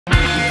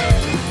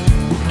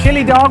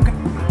chili dog.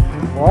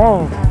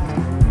 Whoa.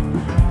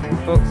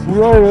 It's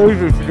really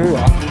easy to do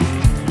that.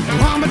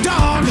 I'm a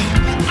dog.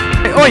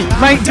 Hey, oi,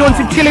 mate, do you want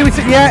some chili with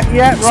it?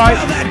 Yeah, right.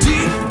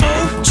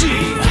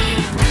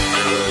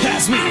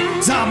 That's me.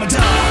 I'm a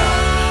dog.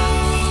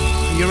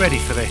 Are you ready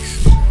for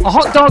this? A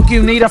hot dog,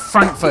 you need a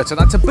Frankfurter.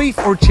 That's a beef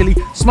or a chili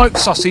smoked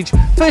sausage,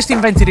 first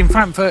invented in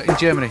Frankfurt in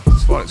Germany.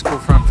 That's why it's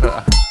called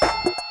Frankfurter.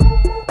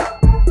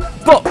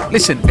 But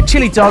listen, a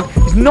chili dog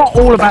is not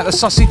all about the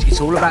sausage, it's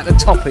all about the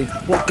topping,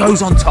 what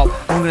goes on top.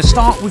 And we're going to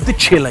start with the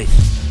chili.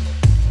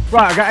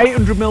 Right, I've got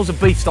 800 mils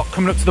of beef stock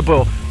coming up to the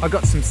boil. I've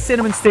got some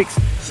cinnamon sticks,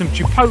 some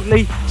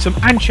chipotle, some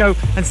ancho,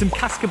 and some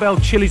cascabel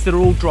chilies that are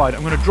all dried.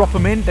 I'm going to drop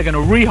them in, they're going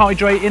to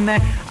rehydrate in there,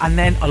 and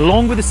then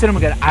along with the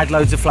cinnamon, we're going to add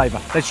loads of flavour.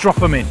 Let's drop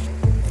them in.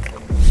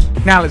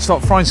 Now let's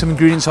start frying some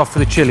ingredients off for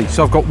the chili.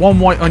 So I've got 1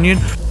 white onion,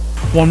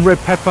 1 red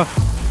pepper,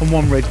 and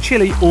 1 red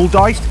chili, all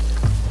diced.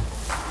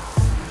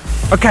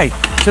 Okay,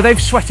 so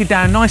they've sweated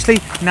down nicely.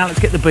 Now let's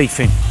get the beef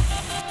in.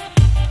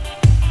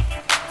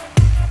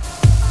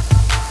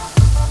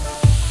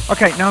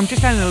 Okay, now I'm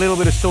just adding a little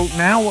bit of salt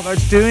now. What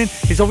that's doing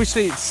is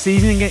obviously it's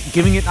seasoning it,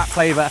 giving it that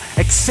flavour,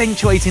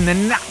 accentuating the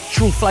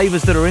natural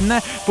flavours that are in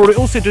there. But what it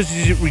also does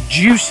is it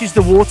reduces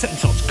the water and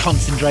starts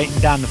concentrating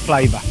down the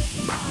flavour.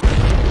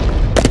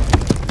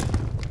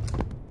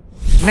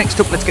 Next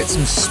up, let's get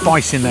some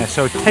spice in there.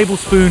 So a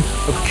tablespoon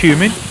of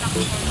cumin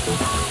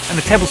and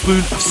a tablespoon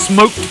of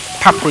smoked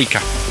paprika.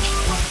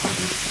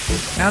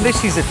 Now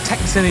this is a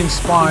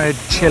Texan-inspired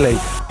chili.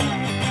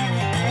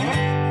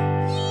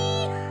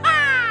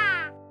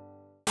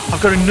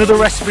 I've got another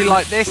recipe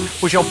like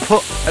this, which I'll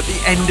put at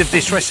the end of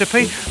this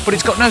recipe, but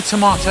it's got no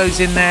tomatoes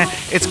in there.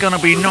 It's going to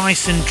be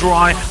nice and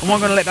dry. And what I'm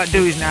going to let that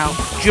do is now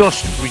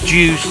just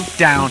reduce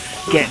down,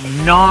 get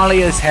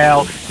gnarly as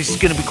hell. This is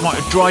going to be quite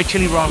a dry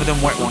chili rather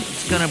than wet one.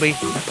 It's going to be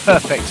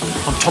perfect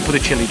on top of the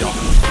chili dog.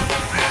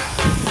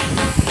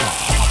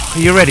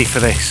 Are you ready for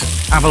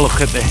this? Have a look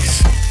at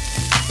this.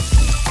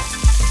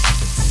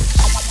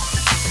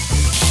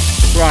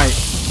 Right,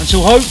 and so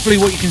hopefully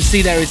what you can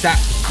see there is that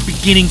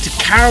beginning to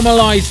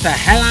caramelise the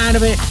hell out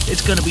of it.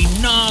 It's going to be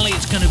gnarly,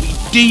 it's going to be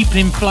deep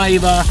in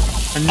flavour.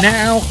 And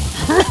now,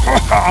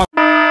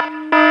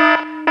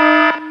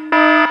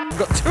 I've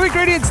got 2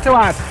 ingredients to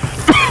add.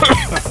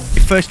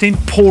 First in,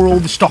 pour all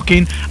the stock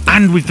in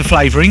and with the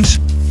flavourings.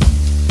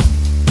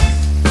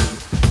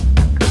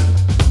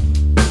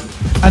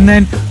 And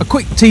then a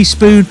quick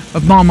teaspoon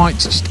of Marmite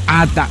to just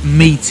add that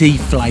meaty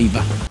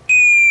flavour.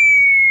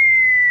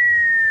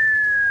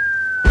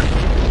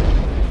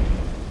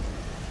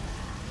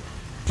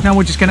 Now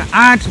we're just going to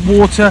add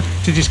water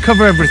to just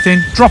cover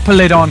everything, drop a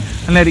lid on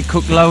and let it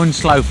cook low and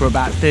slow for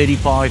about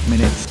 35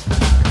 minutes.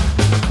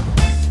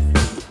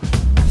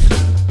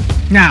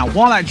 Now,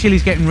 while that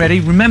chili's getting ready,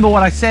 remember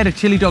what I said, a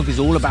chili dog is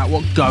all about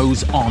what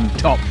goes on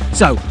top.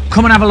 So,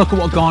 come and have a look at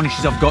what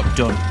garnishes I've got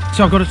done.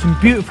 So I've got some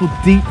beautiful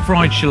deep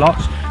fried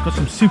shallots, got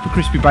some super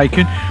crispy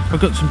bacon, I've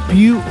got some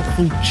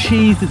beautiful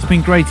cheese that's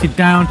been grated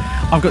down,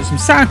 I've got some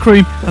sour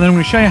cream, and then I'm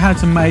going to show you how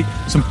to make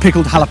some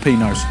pickled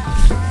jalapenos.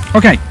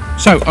 Okay.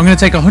 So I'm going to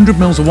take 100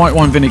 mils of white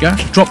wine vinegar,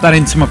 drop that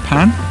into my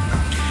pan.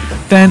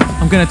 Then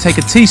I'm going to take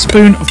a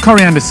teaspoon of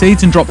coriander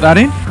seeds and drop that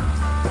in.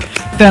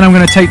 Then I'm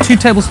going to take 2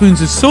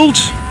 tablespoons of salt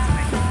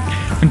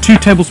and 2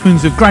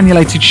 tablespoons of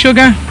granulated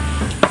sugar,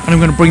 and I'm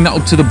going to bring that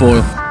up to the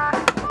boil.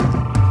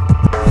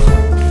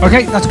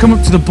 Okay, that's come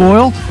up to the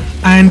boil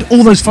and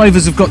all those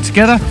flavours have got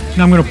together.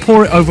 Now I'm going to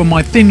pour it over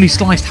my thinly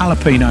sliced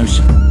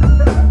jalapenos.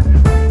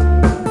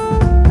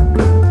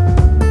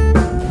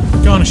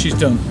 Garnish is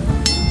done.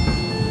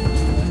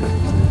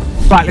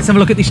 Right, let's have a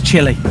look at this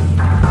chili.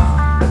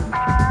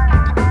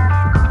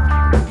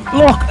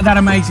 Look at that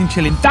amazing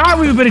chili. That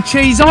with a bit of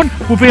cheese on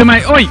will be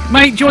amazing. Oi,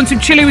 mate, do you want some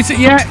chili with it?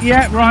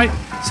 Yeah, right.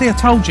 See, I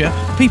told you,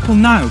 people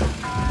know.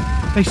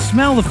 They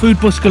smell the food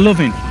busker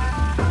loving.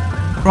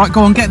 Right,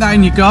 go on, get that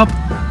in your gob.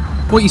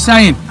 What are you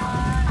saying?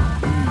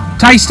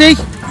 Tasty?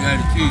 Yeah,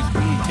 the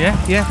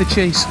cheese. Yeah, the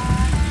cheese.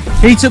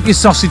 Heat up your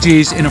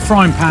sausages in a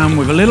frying pan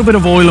with a little bit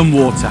of oil and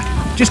water.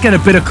 Just get a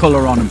bit of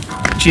colour on them.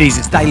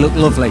 Jesus, they look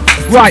lovely.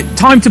 Right,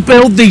 time to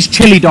build these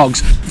chili dogs.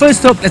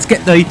 First up, let's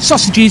get the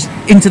sausages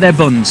into their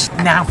buns.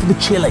 Now for the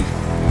chili.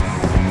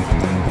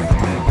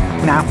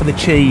 Now for the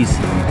cheese.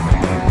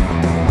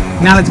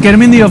 Now let's get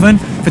them in the oven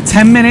for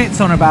 10 minutes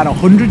on about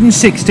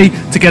 160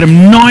 to get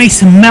them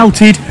nice and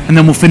melted, and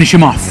then we'll finish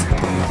them off.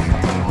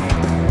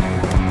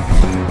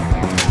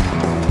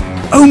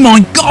 Oh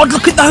my God,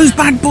 look at those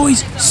bad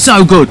boys.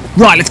 So good.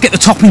 Right, let's get the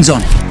toppings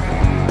on.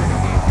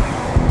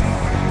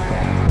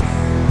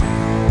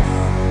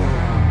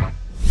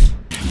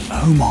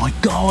 Oh my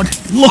God,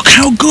 look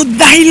how good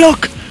they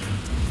look.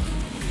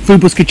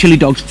 Food busker chili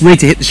dogs ready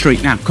to hit the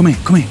street now. Come here.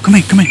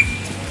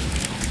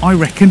 I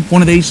reckon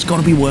one of these has got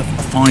to be worth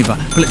 £5.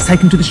 But let's take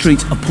them to the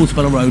streets of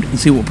Portobello Road and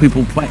see what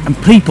people play. And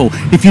people,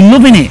 if you're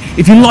loving it,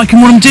 if you're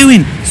liking what I'm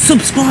doing,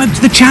 subscribe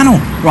to the channel.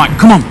 Right,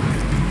 come on.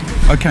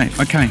 Okay,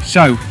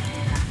 so.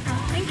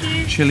 Thank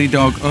you. Chili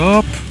dog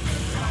up.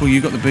 Well,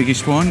 you got the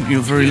biggest one.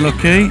 You're very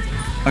lucky.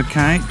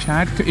 Okay,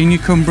 Chad, in you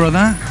come,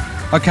 brother.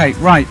 Okay,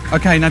 right.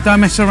 Okay, now don't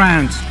mess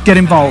around. Get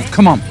involved.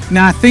 Come on.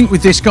 Now, I think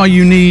with this guy,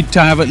 you need to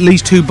have at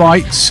least 2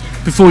 bites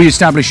before you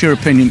establish your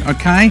opinion,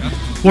 okay?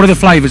 What are the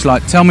flavours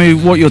like? Tell me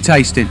what you're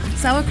tasting.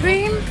 Sour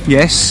cream,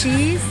 Yes.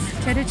 cheese,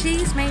 cheddar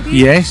cheese maybe?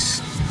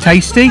 Yes.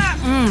 Tasty?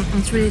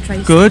 It's really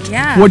tasty. Good.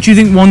 Yeah. What do you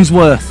think one's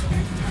worth?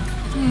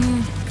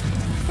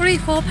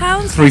 £3-4?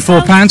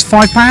 £3-4?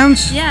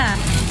 £5? Yeah.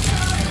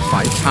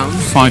 £5.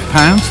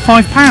 £5?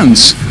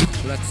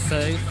 £5? Let's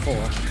say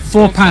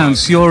 4.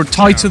 £4. You're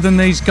tighter than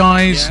these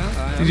guys.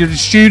 Yeah, You're a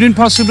student,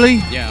 possibly?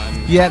 Yeah.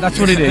 Yeah, that's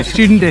what it is.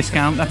 Student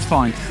discount, that's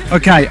fine.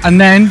 Okay,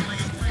 and then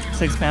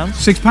 £6.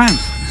 £6.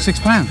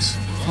 £6.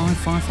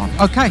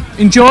 Five. Okay,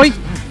 enjoy.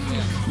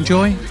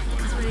 Enjoy.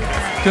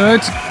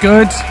 Good.